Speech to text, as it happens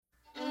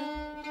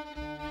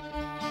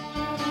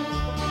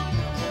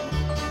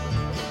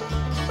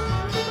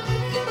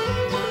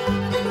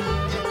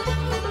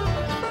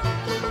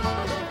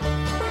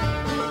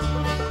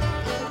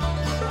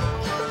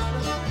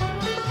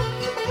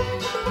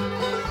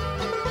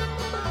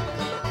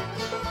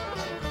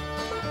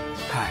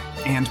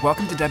and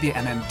welcome to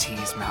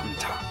WMMT's Mountain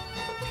Top.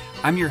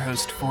 I'm your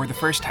host for the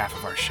first half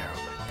of our show,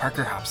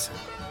 Parker Hobson.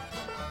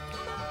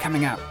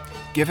 Coming up,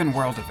 given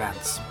world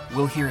events,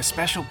 we'll hear a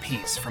special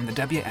piece from the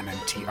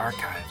WMMT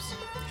archives,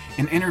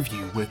 an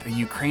interview with a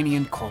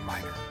Ukrainian coal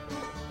miner.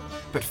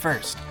 But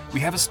first, we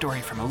have a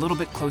story from a little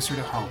bit closer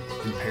to home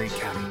in Perry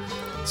County.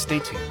 Stay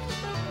tuned.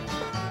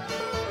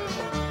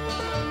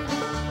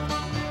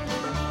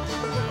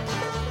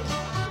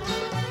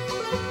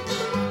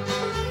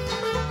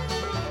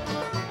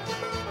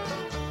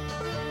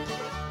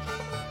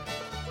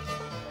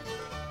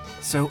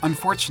 So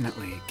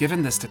unfortunately,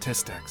 given the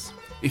statistics,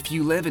 if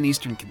you live in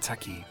eastern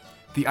Kentucky,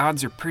 the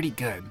odds are pretty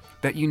good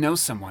that you know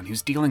someone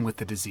who's dealing with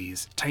the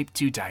disease type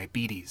 2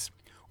 diabetes,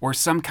 or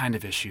some kind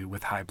of issue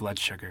with high blood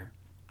sugar.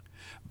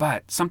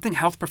 But something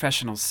health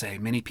professionals say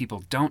many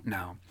people don't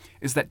know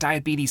is that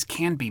diabetes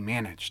can be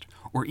managed,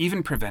 or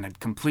even prevented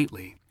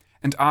completely,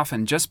 and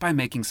often just by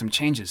making some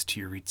changes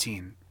to your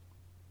routine.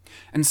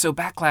 And so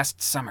back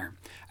last summer,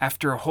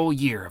 after a whole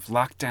year of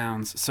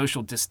lockdowns,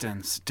 social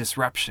distance,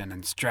 disruption,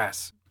 and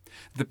stress,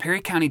 the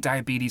Perry County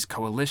Diabetes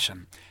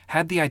Coalition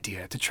had the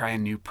idea to try a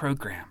new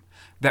program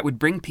that would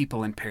bring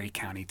people in Perry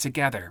County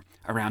together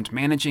around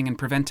managing and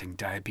preventing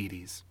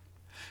diabetes.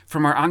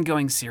 From our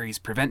ongoing series,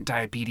 Prevent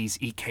Diabetes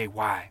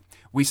EKY,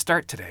 we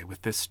start today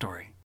with this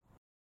story.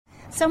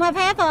 So my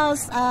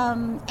papa's,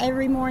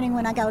 every morning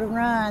when I go to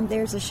run,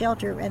 there's a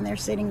shelter, and they're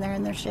sitting there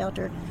in their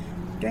shelter,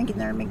 drinking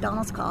their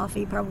McDonald's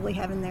coffee, probably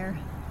having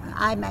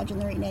I imagine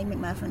they're eating Egg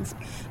McMuffins.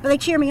 But they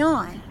cheer me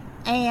on.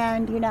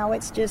 And,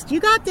 it's just,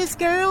 you got this,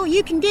 girl,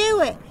 you can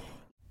do it.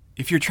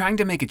 If you're trying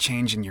to make a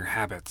change in your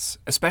habits,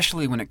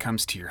 especially when it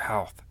comes to your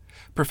health,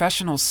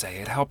 professionals say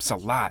it helps a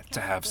lot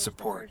to have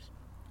support.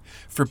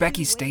 For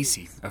Becky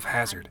Stacy of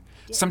Hazard,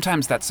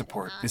 sometimes that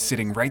support is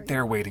sitting right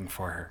there waiting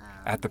for her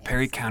at the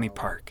Perry County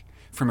Park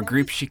from a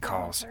group she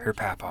calls her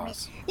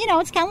papaws.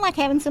 It's kind of like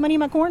having somebody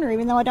in my corner,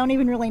 even though I don't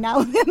even really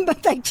know them,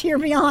 but they cheer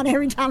me on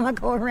every time I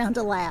go around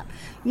a lap.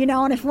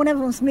 And if one of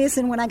them's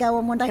missing when I go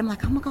on one day, I'm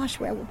like, oh my gosh,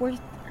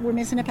 we're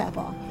missing a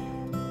papa.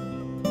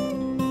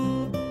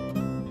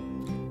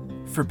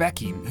 For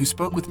Becky, who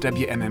spoke with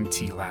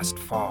WMMT last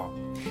fall,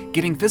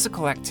 getting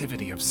physical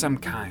activity of some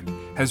kind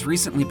has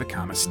recently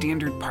become a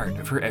standard part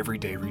of her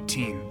everyday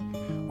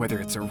routine, whether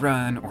it's a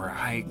run or a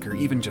hike or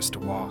even just a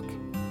walk.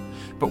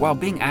 But while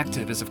being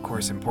active is of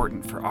course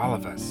important for all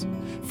of us,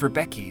 for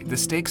Becky, the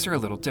stakes are a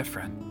little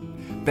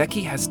different.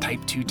 Becky has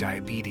type 2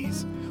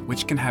 diabetes,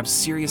 which can have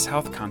serious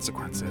health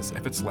consequences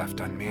if it's left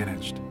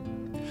unmanaged.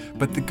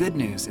 But the good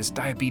news is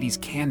diabetes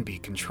can be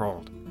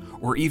controlled,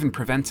 or even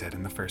prevented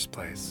in the first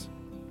place.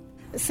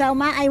 So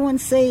my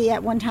A1C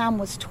at one time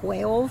was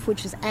 12,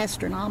 which is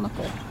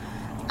astronomical.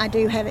 I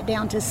do have it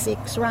down to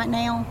 6 right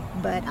now,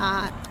 but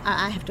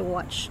I have to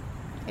watch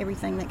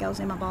everything that goes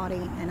in my body,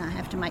 and I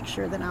have to make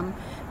sure that I'm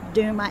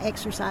doing my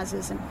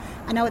exercises. And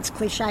I know it's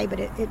cliche, but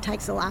it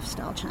takes a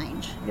lifestyle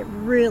change. It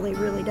really,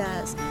 really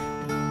does.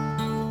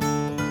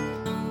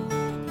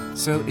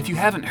 So if you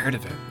haven't heard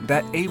of it,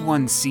 that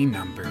A1C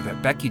number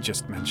that Becky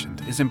just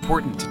mentioned is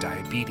important to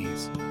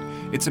diabetes.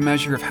 It's a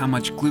measure of how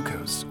much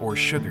glucose or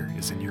sugar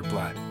is in your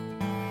blood.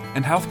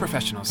 And health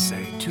professionals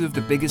say 2 of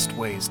the biggest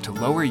ways to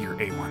lower your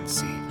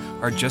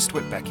A1C are just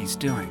what Becky's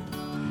doing: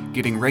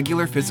 getting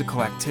regular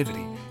physical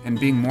activity and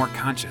being more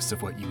conscious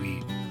of what you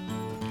eat.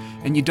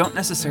 And you don't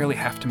necessarily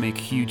have to make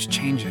huge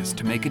changes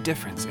to make a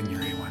difference in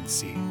your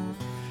A1C.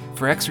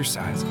 For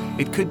exercise,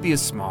 it could be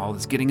as small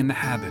as getting in the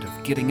habit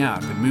of getting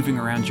up and moving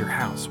around your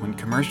house when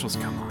commercials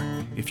come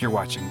on, if you're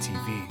watching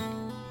TV.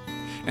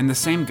 And the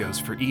same goes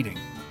for eating.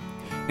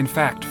 In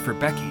fact, for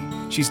Becky,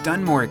 she's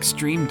done more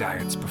extreme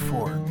diets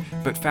before,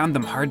 but found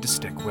them hard to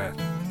stick with.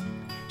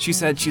 She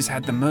said she's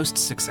had the most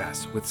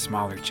success with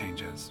smaller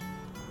changes.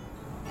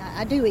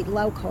 I do eat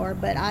low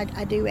carb, but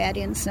I do add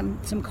in some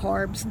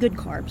carbs, good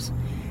carbs.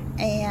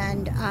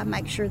 And I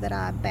make sure that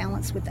I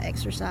balance with the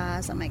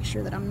exercise. I make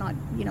sure that I'm not,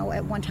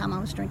 at one time I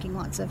was drinking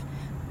lots of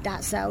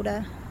diet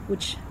soda,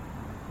 which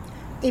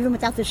even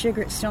without the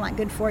sugar, it's still not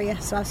good for you.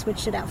 So I've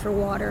switched it out for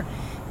water.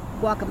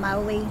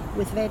 Guacamole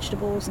with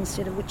vegetables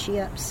instead of with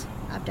chips.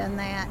 I've done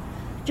that.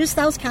 Just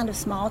those kind of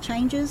small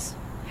changes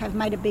have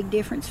made a big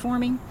difference for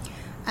me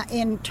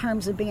in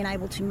terms of being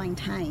able to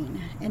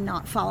maintain and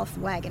not fall off the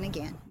wagon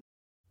again.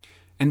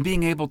 And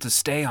being able to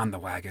stay on the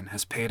wagon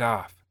has paid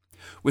off.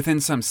 Within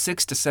some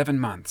 6 to 7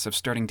 months of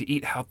starting to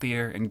eat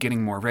healthier and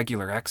getting more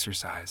regular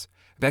exercise,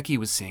 Becky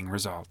was seeing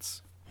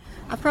results.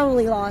 I've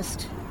probably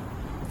lost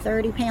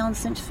 30 pounds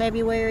since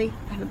February.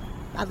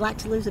 I'd like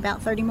to lose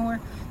about 30 more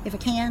if I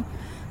can,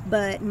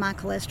 but my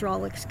cholesterol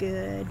looks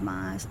good,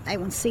 my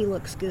A1C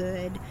looks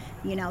good,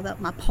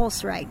 my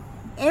pulse rate.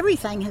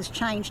 Everything has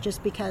changed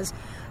just because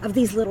of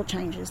these little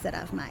changes that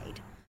I've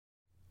made.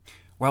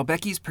 While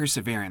Becky's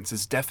perseverance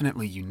is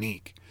definitely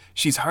unique,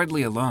 she's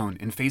hardly alone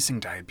in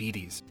facing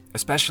diabetes,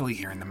 especially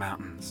here in the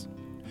mountains.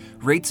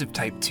 Rates of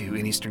type 2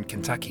 in eastern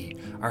Kentucky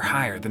are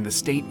higher than the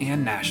state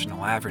and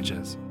national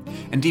averages,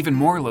 and even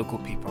more local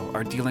people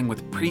are dealing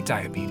with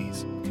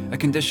prediabetes, a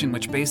condition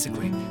which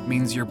basically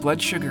means your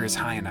blood sugar is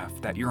high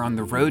enough that you're on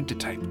the road to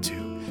type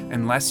 2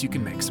 unless you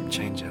can make some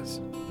changes.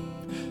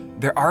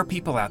 There are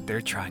people out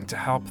there trying to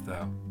help,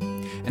 though.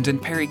 And in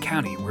Perry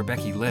County, where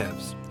Becky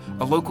lives,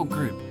 a local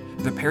group,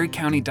 the Perry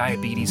County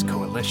Diabetes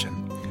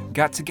Coalition,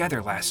 got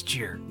together last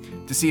year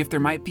to see if there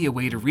might be a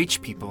way to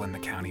reach people in the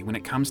county when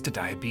it comes to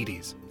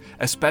diabetes,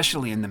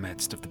 especially in the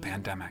midst of the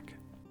pandemic.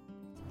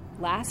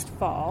 Last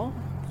fall,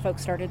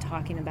 folks started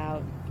talking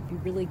about it'd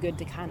be really good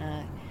to kind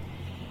of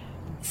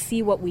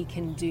see what we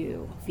can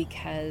do,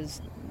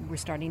 because we're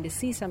starting to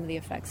see some of the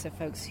effects of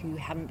folks who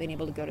haven't been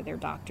able to go to their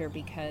doctor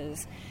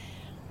because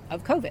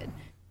of COVID.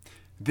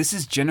 This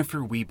is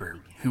Jennifer Weber,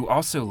 who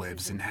also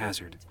lives in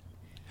Hazard.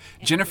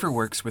 Jennifer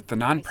works with the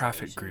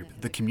nonprofit group,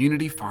 the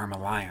Community Farm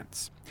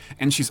Alliance,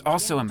 and she's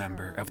also a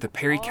member of the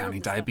Perry County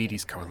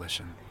Diabetes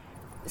Coalition.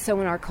 So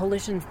when our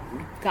coalition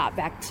got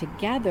back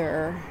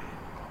together,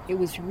 it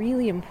was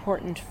really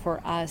important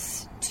for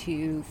us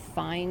to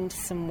find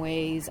some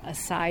ways,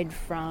 aside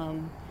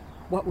from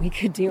what we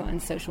could do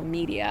on social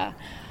media,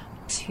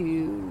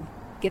 to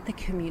get the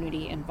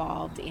community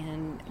involved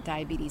in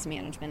diabetes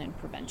management and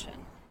prevention.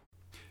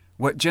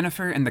 What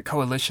Jennifer and the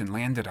coalition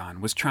landed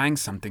on was trying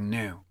something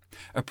new,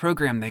 a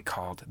program they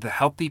called the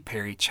Healthy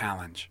Perry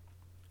Challenge.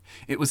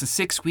 It was a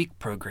 6-week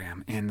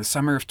program in the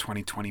summer of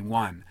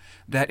 2021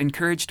 that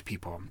encouraged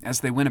people,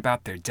 as they went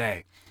about their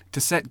day,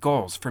 to set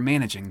goals for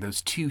managing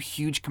those two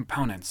huge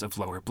components of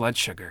lower blood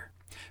sugar: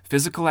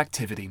 physical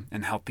activity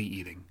and healthy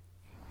eating.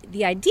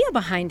 The idea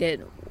behind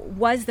it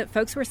was that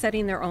folks were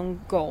setting their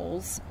own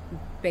goals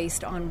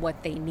based on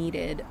what they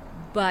needed,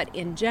 but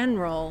in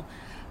general,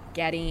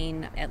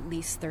 getting at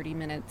least 30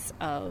 minutes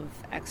of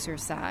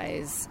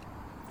exercise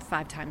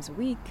 5 times a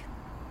week,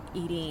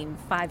 eating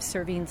 5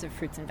 servings of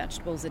fruits and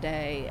vegetables a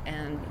day,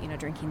 and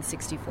drinking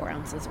 64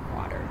 ounces of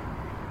water.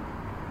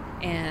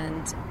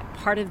 And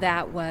part of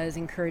that was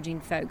encouraging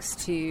folks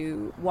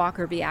to walk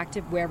or be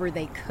active wherever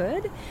they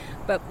could,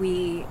 but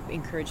we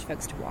encouraged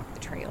folks to walk the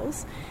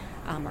trails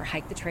or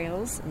hike the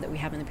trails that we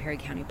have in the Perry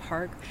County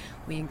Park.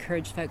 We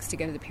encouraged folks to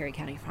go to the Perry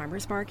County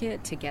Farmers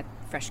Market to get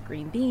fresh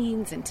green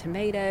beans and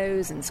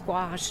tomatoes and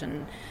squash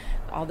and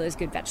all those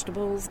good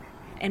vegetables,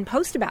 and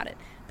post about it.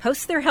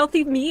 Post their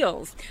healthy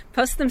meals,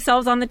 post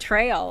themselves on the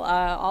trail,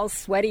 all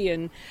sweaty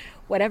and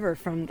whatever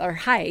from our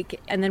hike,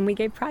 and then we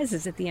gave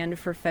prizes at the end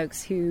for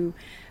folks who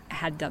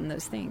had done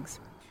those things.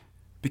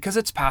 Because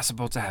it's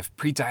possible to have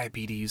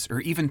prediabetes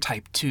or even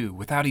type 2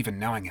 without even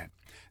knowing it,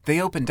 they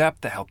opened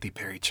up the Healthy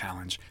Perry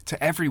Challenge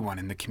to everyone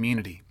in the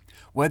community,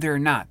 whether or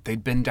not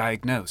they'd been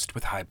diagnosed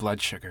with high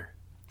blood sugar.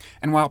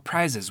 And while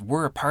prizes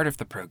were a part of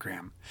the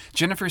program,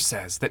 Jennifer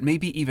says that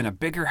maybe even a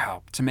bigger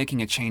help to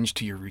making a change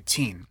to your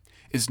routine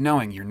is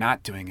knowing you're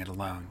not doing it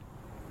alone.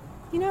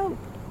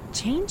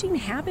 Changing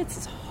habits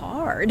is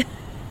hard.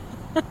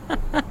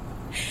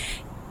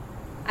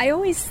 I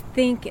always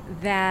think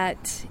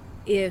that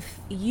if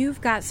you've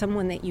got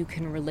someone that you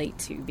can relate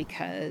to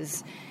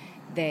because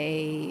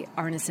they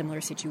are in a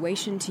similar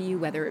situation to you,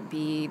 whether it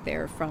be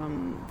they're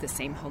from the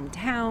same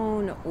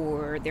hometown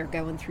or they're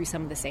going through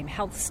some of the same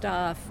health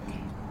stuff,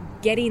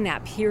 getting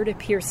that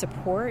peer-to-peer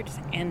support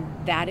and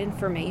that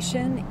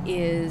information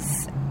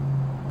is,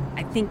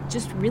 I think,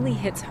 just really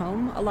hits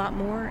home a lot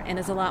more and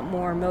is a lot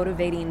more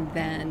motivating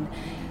than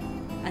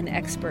an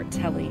expert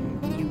telling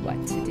you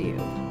what to do.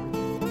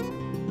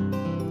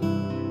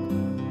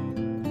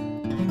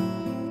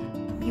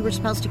 You were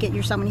supposed to get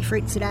your so many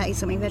fruits a day,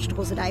 so many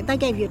vegetables a day. They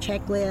gave you a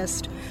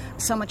checklist,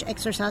 so much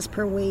exercise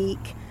per week.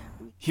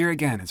 Here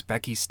again is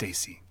Becky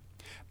Stacy.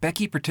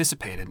 Becky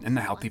participated in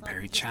the Healthy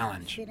Perry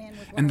Challenge,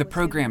 and the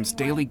program's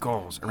daily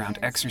goals around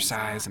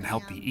exercise and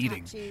healthy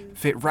eating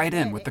fit right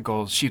in with the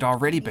goals she'd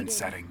already been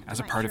setting as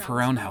a part of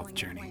her own health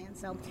journey.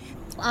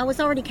 I was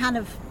already kind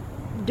of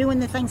doing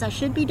the things I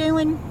should be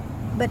doing,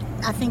 but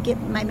I think it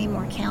made me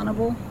more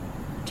accountable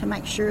to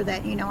make sure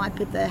that, I'd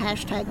put the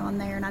hashtag on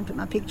there and I'd put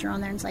my picture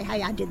on there and say,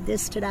 hey, I did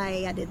this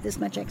today, I did this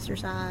much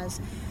exercise,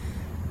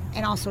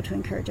 and also to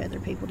encourage other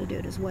people to do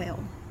it as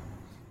well.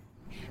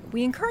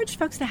 We encouraged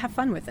folks to have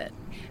fun with it.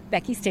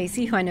 Becky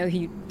Stacy, who I know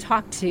you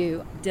talked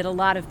to, did a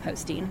lot of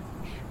posting.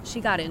 She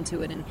got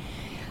into it and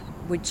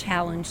would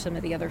challenge some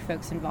of the other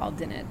folks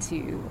involved in it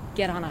to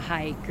get on a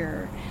hike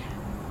or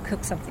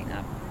cook something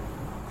up,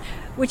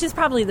 which is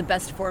probably the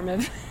best form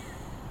of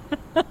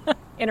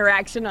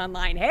interaction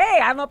online. Hey,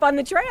 I'm up on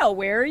the trail.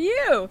 Where are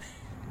you?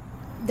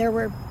 There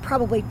were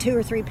probably 2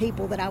 or 3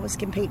 people that I was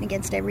competing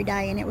against every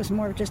day, and it was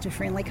more of just a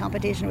friendly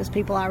competition. It was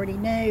people I already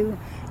knew,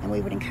 and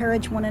we would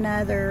encourage one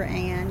another.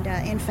 And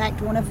in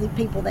fact, one of the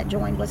people that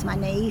joined was my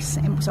niece,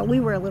 and so we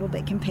were a little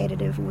bit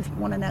competitive with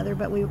one another,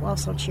 but we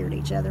also cheered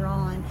each other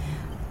on.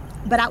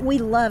 But we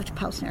loved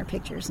posting our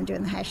pictures and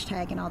doing the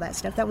hashtag and all that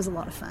stuff. That was a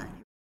lot of fun.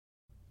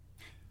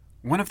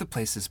 One of the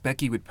places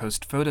Becky would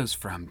post photos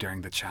from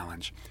during the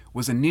challenge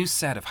was a new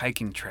set of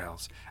hiking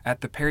trails at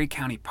the Perry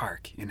County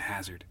Park in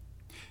Hazard.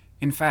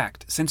 In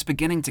fact, since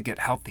beginning to get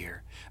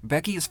healthier,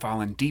 Becky has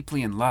fallen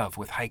deeply in love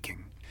with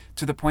hiking,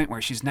 to the point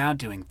where she's now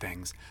doing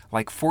things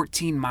like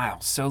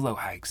 14-mile solo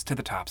hikes to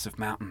the tops of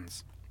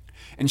mountains.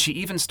 And she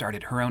even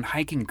started her own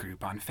hiking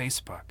group on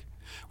Facebook,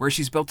 where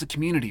she's built a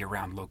community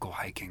around local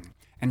hiking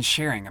and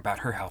sharing about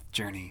her health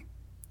journey.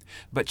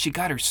 But she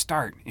got her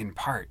start, in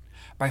part,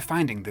 by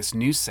finding this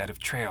new set of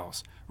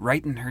trails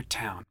right in her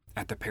town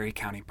at the Perry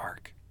County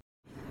Park.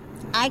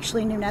 I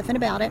actually knew nothing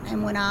about it,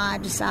 and when I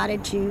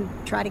decided to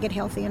try to get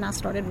healthy and I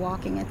started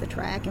walking at the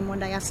track, and one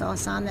day I saw a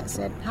sign that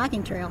said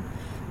hiking trail.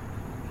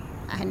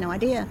 I had no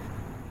idea.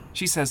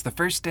 She says the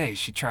first day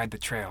she tried the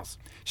trails,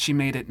 she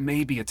made it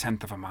maybe a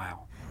tenth of a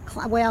mile.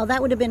 Well,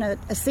 that would have been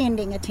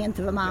ascending a tenth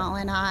of a mile,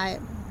 and I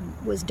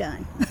was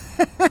done.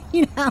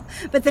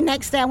 But the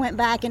next day I went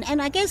back,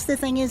 and I guess the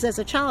thing is, as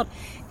a child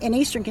in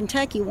eastern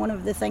Kentucky, one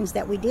of the things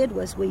that we did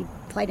was we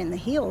played in the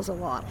hills a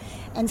lot.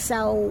 And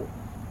so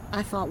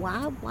I thought,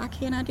 why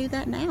can't I do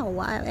that now?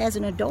 Why, as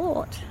an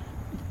adult,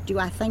 do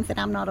I think that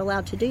I'm not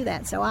allowed to do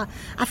that? So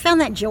I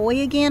found that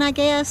joy again, I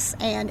guess,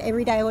 and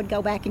every day I would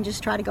go back and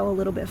just try to go a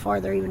little bit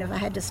farther, even if I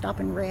had to stop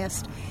and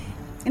rest.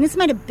 And it's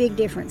made a big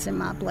difference in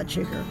my blood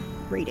sugar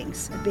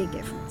readings, a big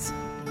difference.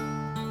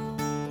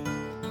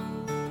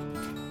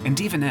 And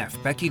even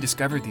if Becky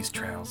discovered these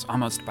trails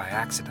almost by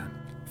accident,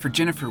 for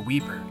Jennifer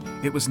Weber,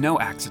 it was no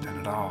accident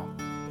at all.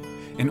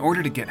 In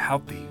order to get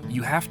healthy,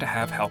 you have to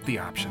have healthy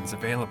options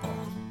available.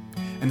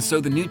 And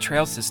so the new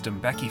trail system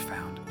Becky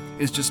found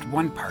is just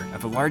one part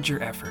of a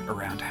larger effort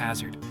around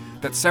Hazard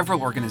that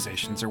several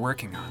organizations are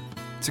working on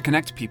to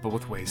connect people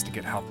with ways to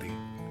get healthy.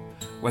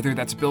 Whether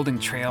that's building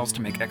trails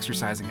to make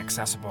exercising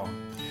accessible,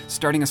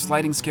 starting a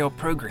sliding scale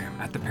program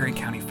at the Perry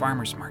County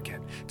Farmers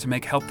Market to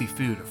make healthy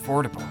food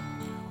affordable,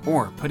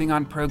 or putting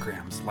on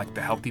programs like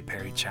the Healthy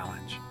Perry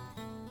Challenge.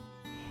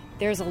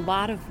 There's a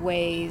lot of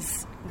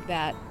ways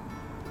that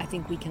I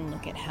think we can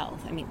look at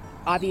health. I mean,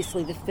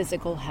 obviously the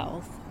physical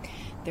health,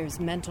 there's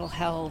mental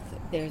health,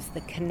 there's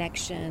the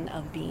connection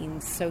of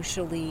being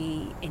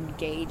socially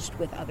engaged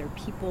with other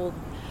people,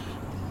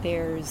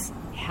 there's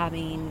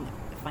having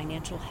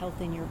financial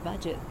health in your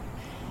budget.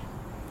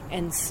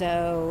 And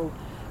so,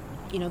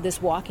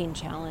 this walking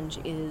challenge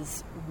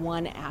is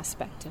one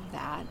aspect of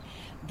that.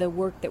 The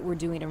work that we're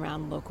doing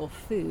around local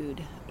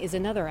food is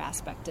another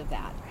aspect of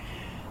that.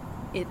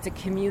 It's a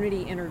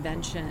community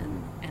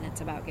intervention, and it's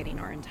about getting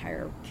our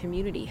entire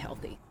community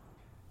healthy.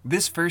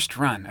 This first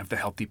run of the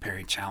Healthy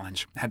Perry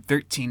Challenge had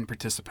 13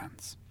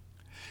 participants.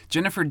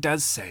 Jennifer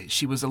does say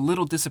she was a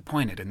little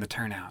disappointed in the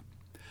turnout,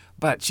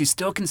 but she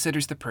still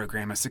considers the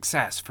program a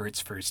success for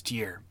its first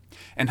year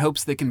and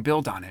hopes they can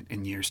build on it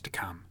in years to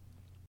come.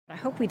 I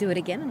hope we do it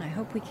again, and I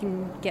hope we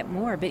can get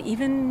more. But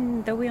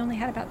even though we only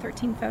had about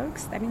 13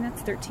 folks,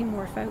 that's 13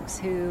 more folks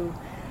who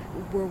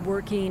were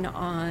working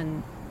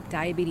on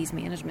diabetes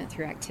management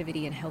through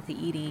activity and healthy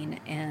eating,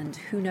 and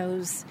who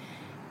knows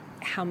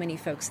how many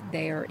folks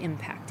they are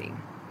impacting,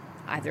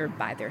 either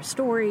by their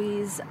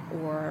stories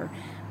or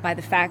by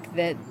the fact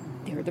that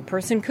they're the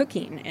person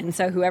cooking. And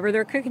so whoever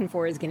they're cooking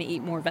for is going to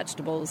eat more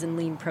vegetables and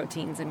lean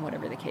proteins and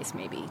whatever the case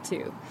may be,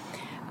 too.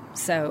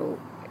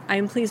 So I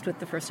am pleased with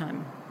the first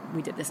time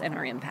we did this and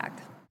our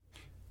impact.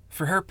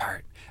 For her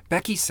part,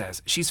 Becky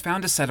says she's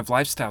found a set of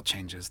lifestyle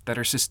changes that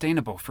are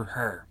sustainable for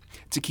her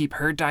to keep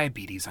her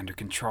diabetes under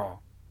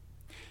control.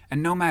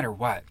 And no matter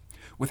what,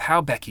 with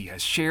how Becky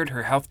has shared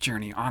her health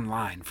journey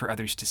online for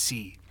others to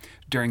see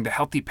during the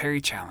Healthy Perry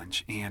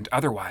Challenge and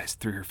otherwise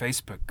through her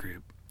Facebook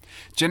group,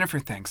 Jennifer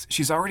thinks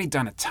she's already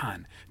done a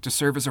ton to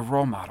serve as a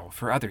role model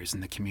for others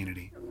in the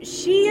community.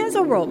 She is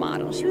a role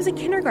model. She was a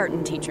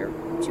kindergarten teacher.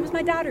 She was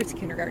my daughter's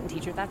kindergarten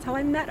teacher. That's how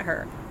I met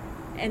her.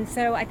 And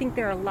so I think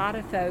there are a lot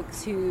of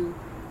folks who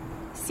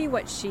see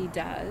what she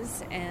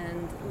does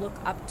and look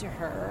up to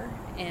her,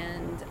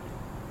 and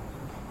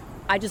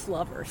I just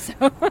love her. So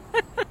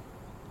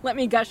let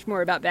me gush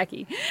more about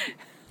Becky.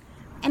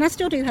 And I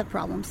still do have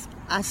problems.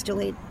 I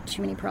still eat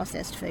too many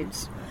processed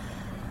foods.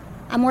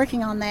 I'm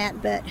working on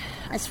that, but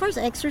as far as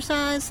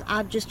exercise,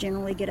 I just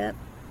generally get up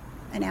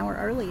an hour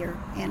earlier,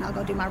 and I'll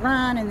go do my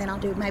run, and then I'll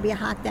do maybe a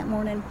hike that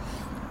morning.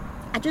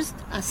 I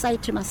say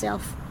to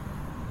myself,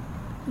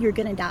 you're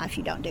going to die if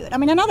you don't do it. I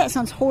mean, I know that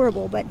sounds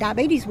horrible, but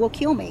diabetes will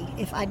kill me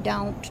if I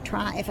don't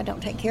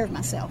take care of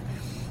myself.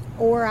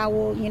 Or I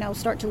will,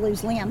 start to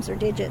lose limbs or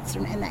digits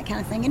and that kind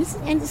of thing.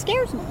 And it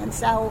scares me. And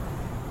so,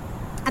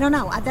 I don't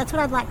know. That's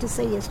what I'd like to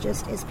see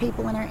is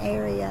people in our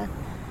area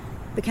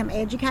become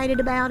educated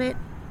about it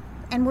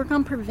and work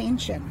on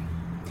prevention.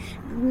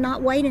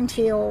 Not wait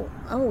until,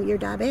 you're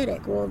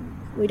diabetic. Well,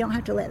 we don't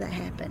have to let that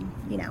happen.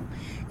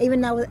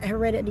 Even though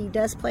heredity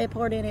does play a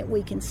part in it,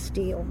 we can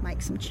still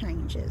make some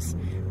changes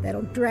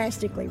that'll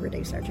drastically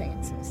reduce our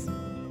chances.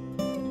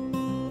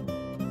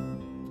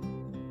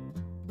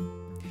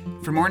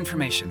 For more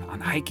information on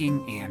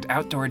hiking and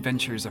outdoor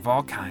adventures of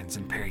all kinds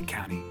in Perry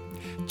County,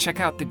 check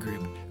out the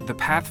group The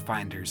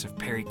Pathfinders of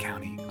Perry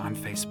County on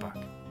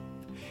Facebook.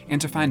 And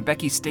to find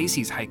Becky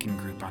Stacy's hiking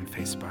group on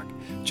Facebook,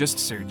 just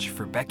search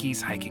for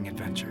Becky's Hiking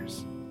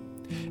Adventures.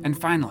 And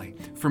finally,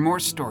 for more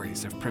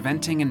stories of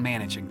preventing and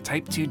managing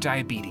type 2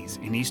 diabetes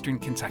in eastern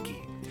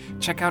Kentucky,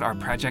 check out our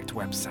project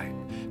website,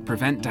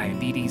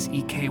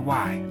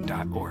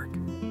 preventdiabeteseky.org.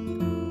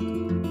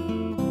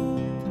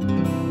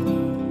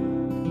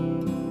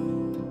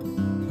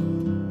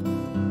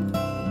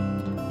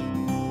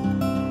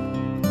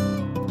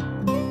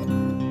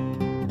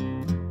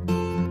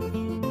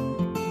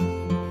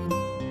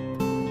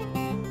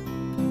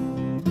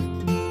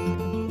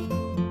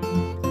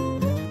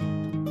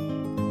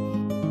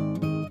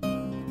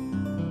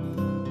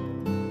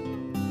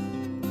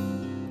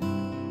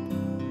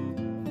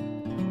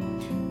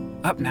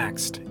 Up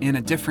next, in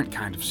a different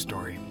kind of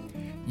story,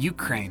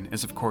 Ukraine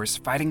is of course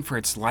fighting for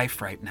its life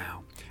right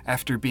now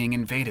after being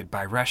invaded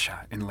by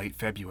Russia in late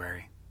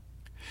February.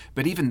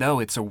 But even though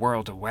it's a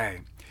world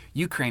away,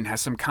 Ukraine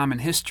has some common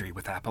history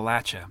with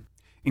Appalachia,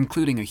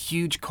 including a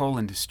huge coal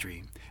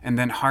industry and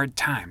then hard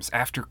times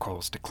after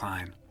coal's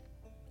decline.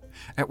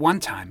 At one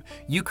time,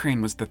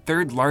 Ukraine was the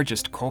third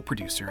largest coal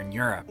producer in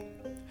Europe.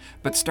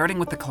 But starting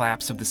with the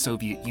collapse of the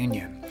Soviet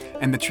Union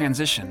and the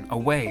transition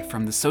away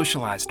from the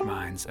socialized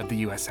mines of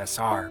the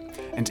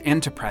USSR and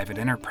into private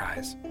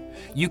enterprise,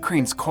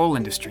 Ukraine's coal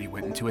industry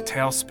went into a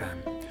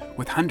tailspin,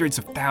 with hundreds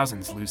of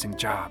thousands losing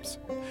jobs,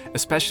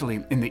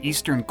 especially in the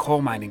eastern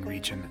coal mining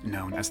region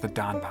known as the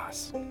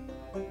Donbass.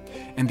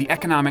 And the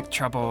economic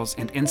troubles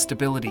and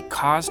instability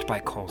caused by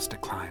coal's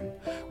decline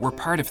were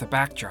part of the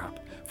backdrop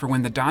for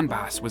when the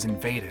Donbass was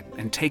invaded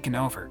and taken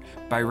over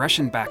by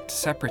Russian-backed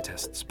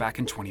separatists back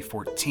in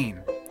 2014,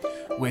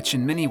 which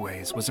in many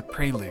ways was a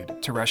prelude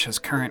to Russia's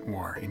current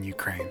war in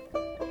Ukraine.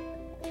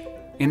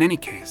 In any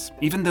case,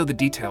 even though the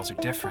details are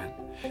different,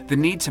 the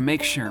need to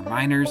make sure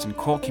miners and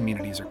coal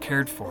communities are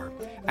cared for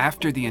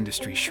after the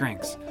industry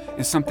shrinks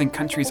is something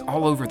countries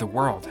all over the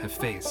world have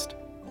faced.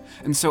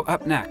 And so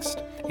up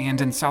next, and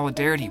in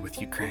solidarity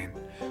with Ukraine,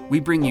 we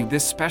bring you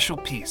this special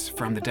piece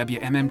from the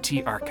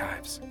WMMT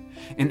archives,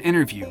 an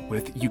interview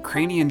with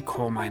Ukrainian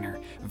coal miner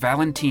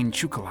Valentin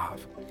Chukalov,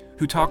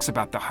 who talks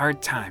about the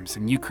hard times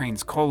in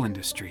Ukraine's coal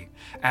industry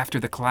after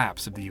the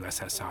collapse of the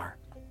USSR.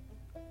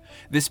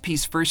 This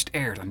piece first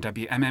aired on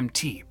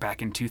WMMT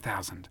back in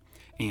 2000,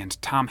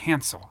 and Tom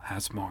Hansel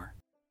has more.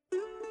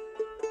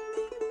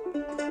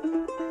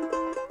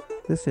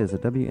 This is a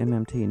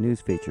WMMT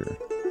news feature.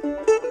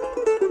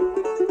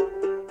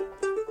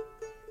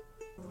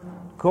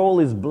 Coal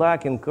is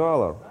black in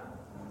color,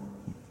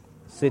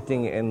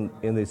 sitting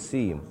in the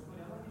seam.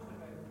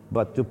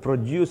 But to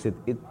produce it,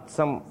 it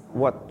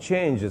somewhat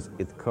changes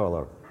its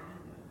color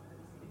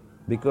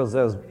because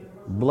there's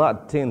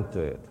blood tint to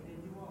it,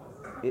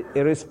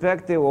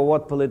 irrespective of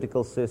what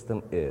political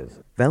system is.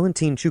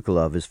 Valentin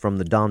Chukalov is from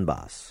the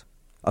Donbass,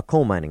 a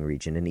coal mining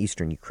region in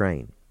eastern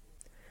Ukraine.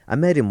 I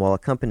met him while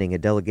accompanying a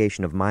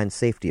delegation of mine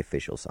safety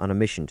officials on a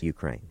mission to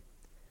Ukraine.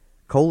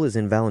 Coal is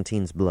in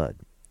Valentin's blood.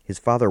 His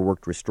father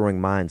worked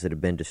restoring mines that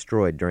had been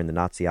destroyed during the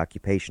Nazi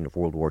occupation of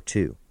World War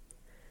II.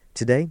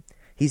 Today,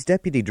 he's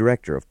deputy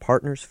director of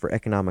Partners for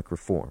Economic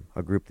Reform,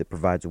 a group that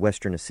provides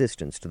Western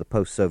assistance to the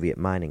post-Soviet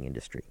mining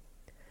industry.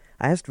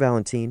 I asked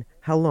Valentin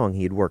how long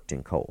he had worked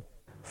in coal.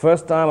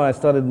 First time I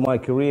started my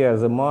career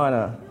as a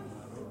miner,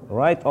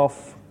 right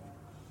off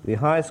the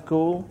high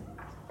school.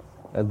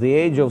 At the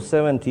age of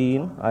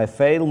 17, I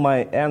failed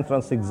my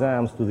entrance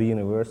exams to the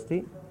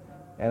university,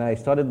 and I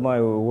started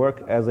my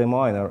work as a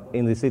miner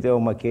in the city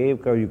of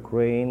Makeyevka,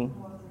 Ukraine.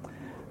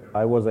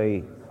 I was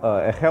a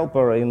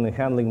helper in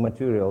handling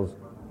materials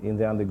in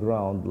the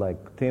underground,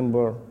 like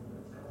timber,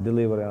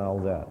 delivery, and all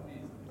that.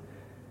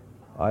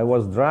 I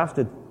was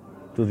drafted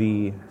to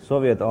the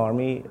Soviet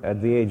Army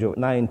at the age of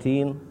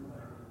 19.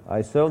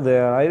 I served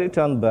there. I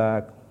returned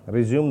back,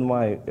 resumed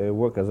my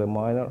work as a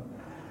miner.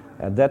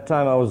 At that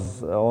time, I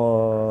was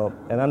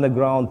an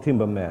underground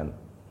timberman.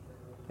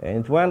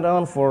 And it went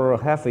on for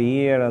half a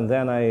year, and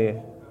then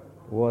I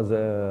was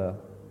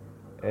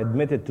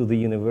admitted to the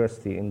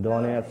university in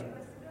Donetsk,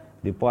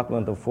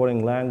 Department of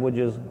Foreign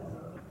Languages.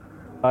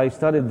 I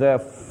studied there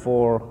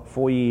for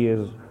 4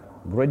 years,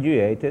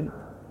 graduated,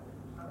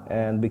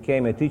 and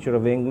became a teacher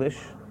of English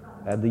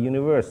at the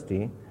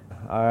university.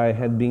 I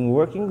had been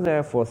working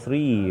there for 3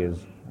 years,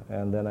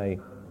 and then I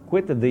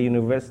quit the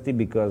university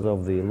because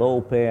of the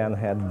low pay and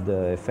had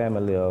a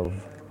family of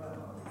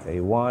a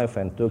wife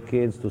and 2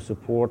 kids to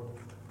support.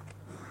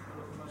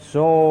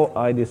 So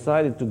I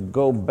decided to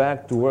go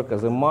back to work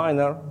as a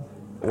miner,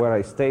 where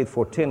I stayed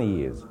for 10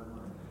 years.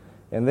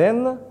 And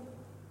then,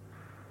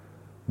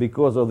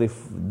 because of the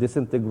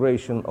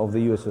disintegration of the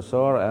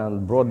USSR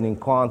and broadening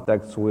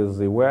contacts with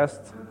the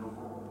West,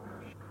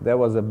 there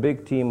was a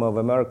big team of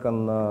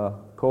American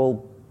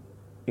coal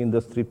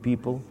industry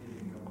people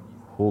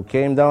who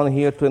came down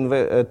here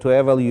to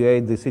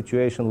evaluate the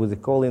situation with the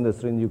coal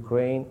industry in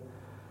Ukraine,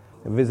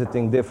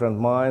 visiting different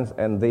mines,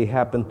 and they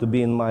happened to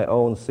be in my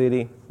own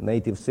city,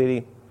 native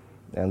city,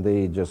 and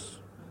they just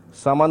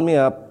summoned me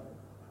up,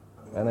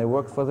 and I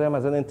worked for them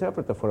as an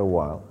interpreter for a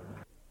while.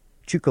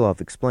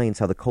 Chukalov explains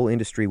how the coal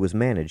industry was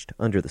managed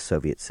under the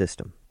Soviet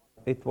system.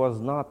 It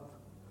was not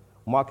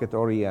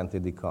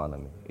market-oriented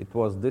economy. It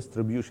was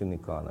distribution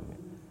economy.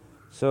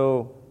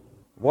 So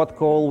what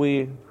coal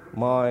we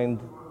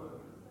mined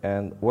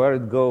and where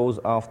it goes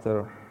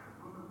after,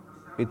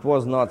 it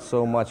was not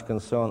so much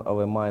concern of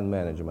a mine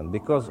management,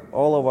 because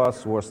all of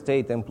us were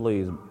state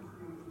employees,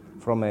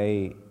 from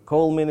a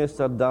coal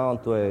minister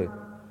down to a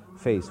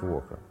face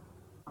worker.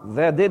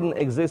 There didn't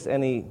exist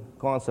any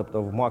concept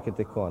of market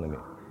economy.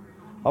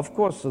 Of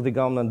course, the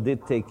government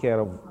did take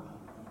care of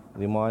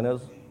the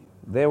miners.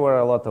 There were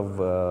a lot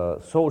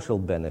of social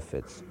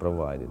benefits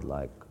provided,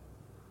 like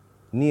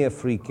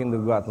near-free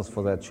kindergartens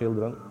for their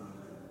children,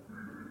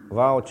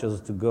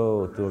 vouchers to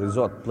go to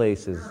resort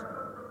places,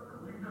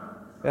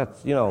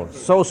 That's,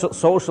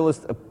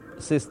 socialist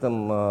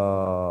system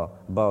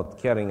about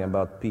caring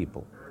about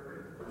people.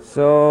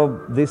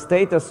 So the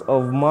status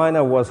of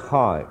miner was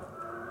high,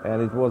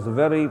 and it was a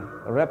very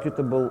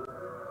reputable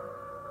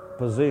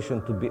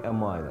position to be a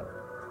miner.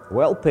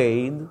 Well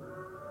paid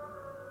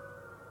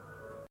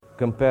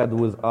compared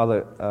with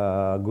other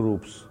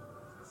groups.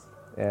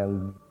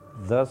 And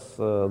thus,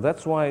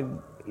 that's why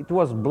it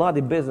was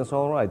bloody business,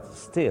 all right,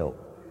 still,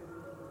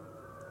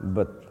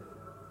 but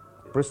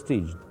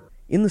prestiged.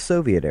 In the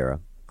Soviet era,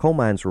 coal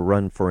mines were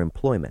run for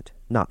employment,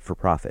 not for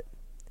profit.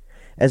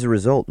 As a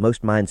result,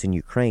 most mines in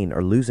Ukraine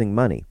are losing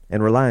money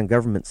and rely on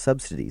government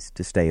subsidies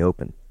to stay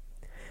open.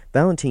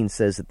 Valentin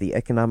says that the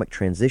economic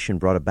transition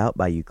brought about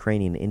by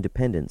Ukrainian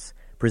independence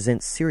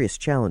presents serious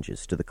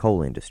challenges to the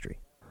coal industry.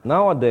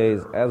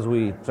 Nowadays, as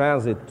we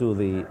transit to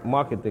the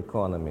market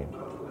economy,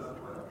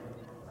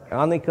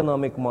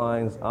 uneconomic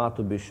mines are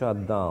to be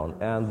shut down,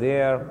 and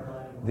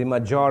they're the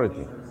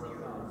majority.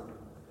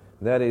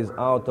 That is,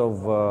 out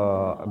of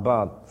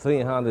about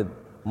 300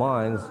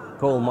 mines,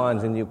 coal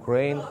mines in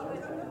Ukraine,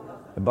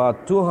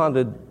 about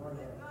 200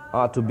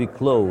 are to be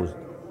closed.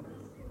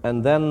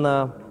 And then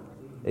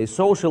a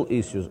social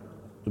issues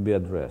to be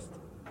addressed.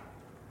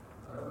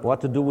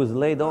 What to do with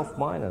laid-off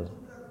miners?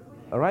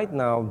 Right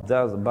now,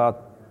 there's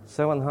about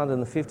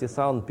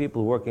 750,000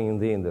 people working in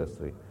the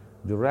industry,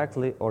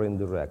 directly or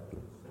indirectly.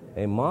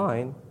 A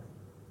mine,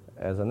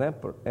 as an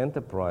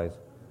enterprise,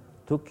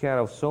 took care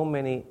of so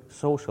many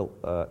social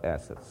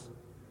assets.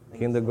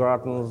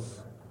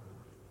 Kindergartens,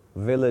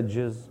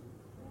 villages,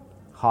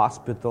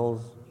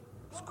 hospitals,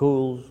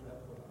 schools,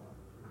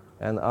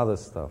 and other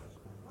stuff.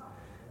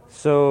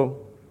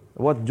 So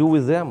what do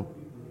with them?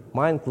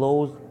 Mine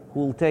closed,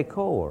 who will take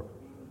over?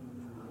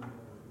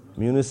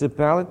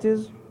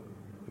 Municipalities,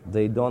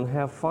 they don't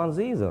have funds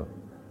either.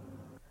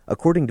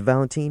 According to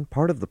Valentin,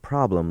 part of the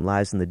problem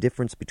lies in the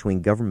difference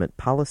between government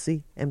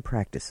policy and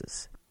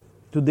practices.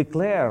 To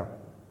declare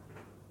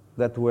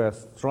that we're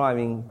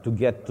striving to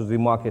get to the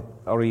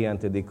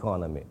market-oriented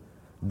economy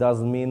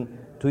doesn't mean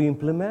to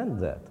implement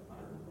that.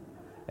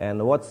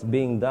 And what's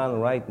being done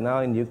right now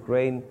in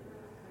Ukraine,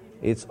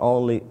 it's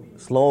only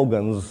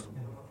slogans,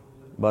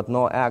 but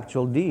no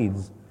actual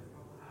deeds.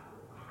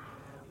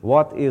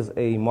 What is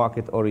a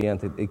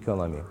market-oriented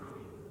economy?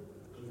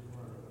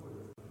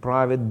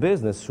 Private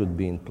business should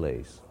be in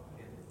place.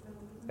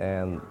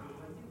 And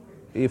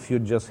if you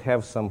just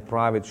have some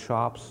private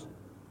shops,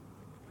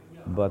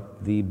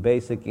 but the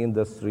basic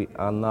industries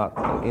are not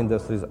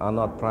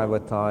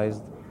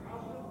privatized,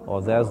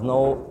 or there's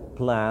no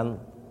plan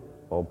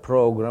or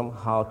program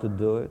how to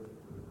do it,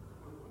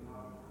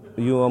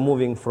 you are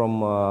moving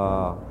from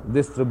a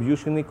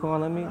distribution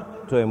economy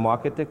to a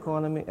market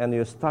economy, and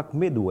you're stuck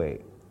midway.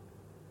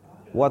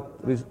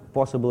 What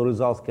possible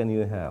results can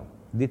you have?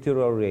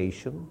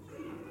 Deterioration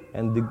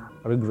and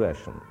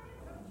regression.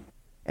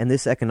 And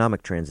this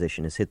economic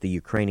transition has hit the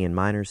Ukrainian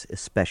miners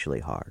especially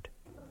hard.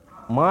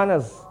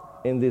 Miners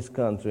in this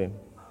country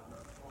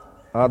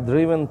are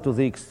driven to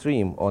the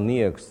extreme or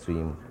near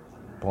extreme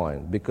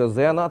point because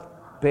they are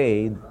not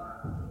paid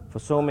for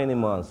so many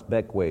months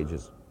back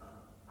wages.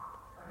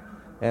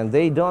 And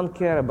they don't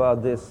care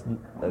about these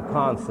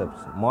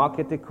concepts,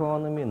 market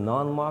economy,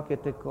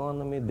 non-market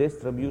economy,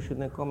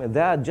 distribution economy.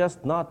 They are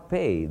just not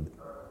paid.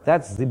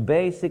 That's the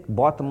basic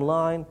bottom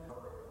line.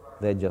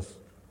 They're just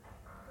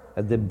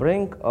at the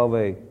brink of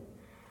a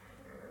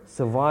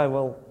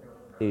survival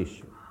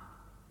issue,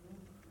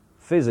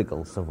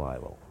 physical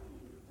survival.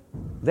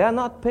 They are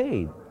not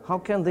paid. How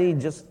can they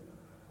just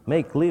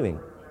make living?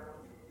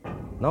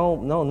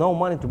 No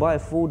money to buy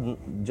food,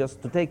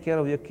 just to take care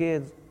of your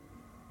kids.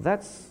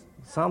 That's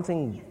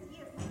something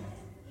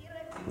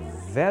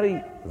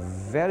very,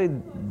 very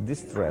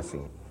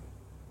distressing.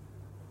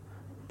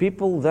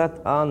 People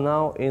that are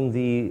now in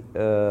the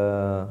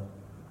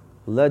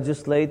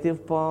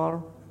legislative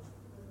power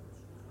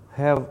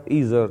have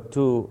either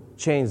to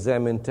change their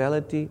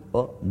mentality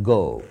or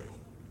go.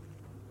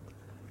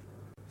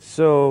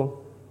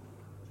 So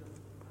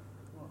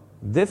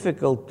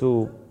difficult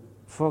to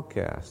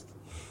forecast.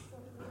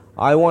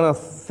 I want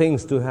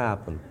things to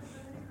happen,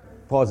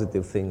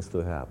 positive things to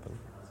happen.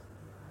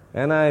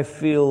 And I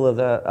feel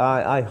that,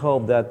 I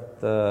hope that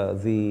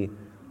the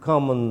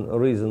common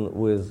reason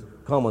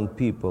with common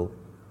people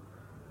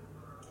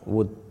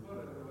would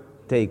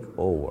take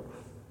over.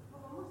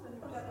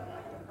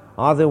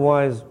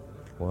 Otherwise,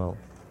 well,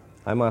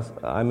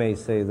 I may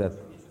say that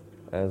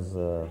as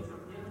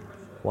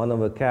one of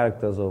the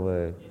characters of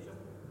a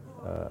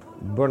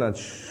Bernard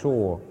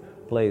Shaw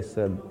play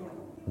said,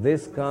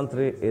 this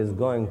country is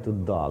going to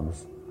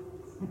dogs,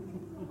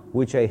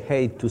 which I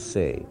hate to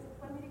say,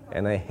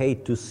 and I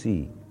hate to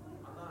see,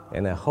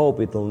 and I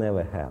hope it will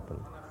never happen,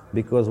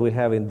 because we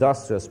have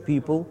industrious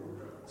people,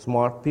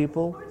 smart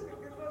people,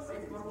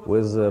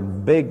 with a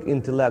big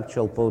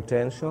intellectual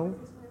potential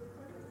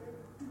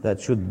that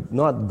should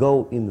not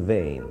go in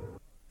vain.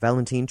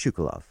 Valentin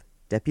Chukalov,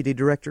 Deputy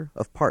Director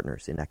of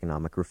Partners in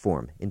Economic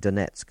Reform in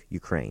Donetsk,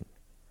 Ukraine.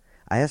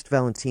 I asked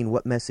Valentin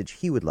what message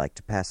he would like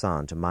to pass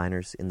on to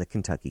miners in the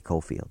Kentucky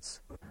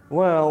coalfields.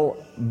 Well,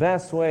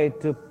 best way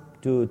to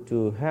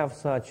have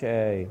such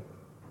a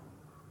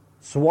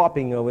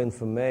swapping of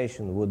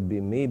information would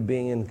be me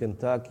being in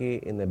Kentucky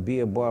in a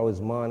beer bar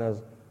with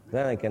miners.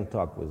 Then I can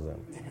talk with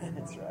them.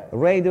 That's right.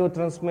 Radio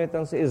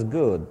transmittance is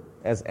good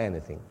as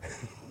anything.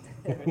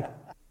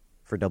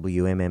 For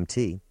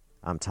WMMT,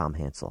 I'm Tom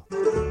Hansel.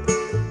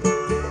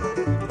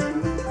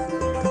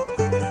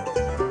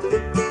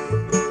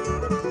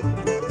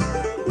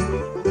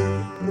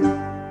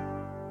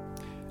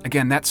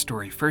 Again, that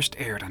story first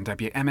aired on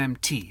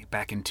WMMT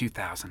back in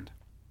 2000.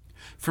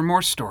 For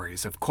more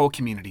stories of coal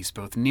communities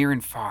both near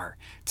and far,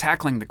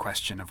 tackling the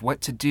question of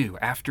what to do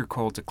after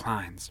coal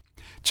declines,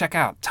 check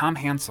out Tom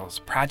Hansel's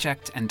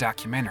project and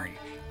documentary,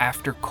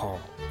 After Coal,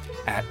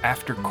 at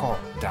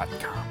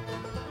aftercoal.com.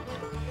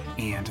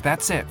 And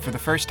that's it for the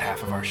first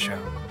half of our show.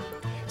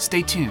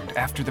 Stay tuned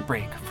after the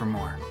break for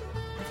more.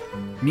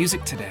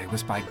 Music today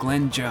was by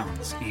Glenn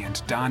Jones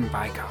and Don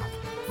Bykoff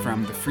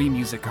from the Free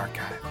Music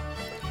Archive,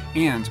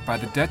 and by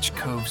the Dutch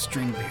Cove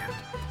String Band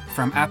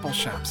from Apple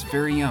Shop's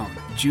very own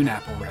June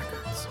Apple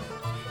Records.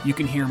 You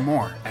can hear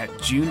more at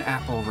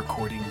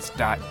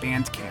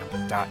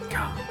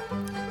juneapplerecordings.bandcamp.com,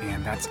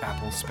 and that's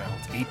Apple spelled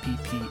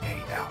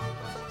A-P-P-A-L.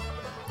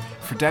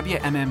 For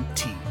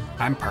WMMT,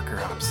 I'm Parker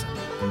Hobson.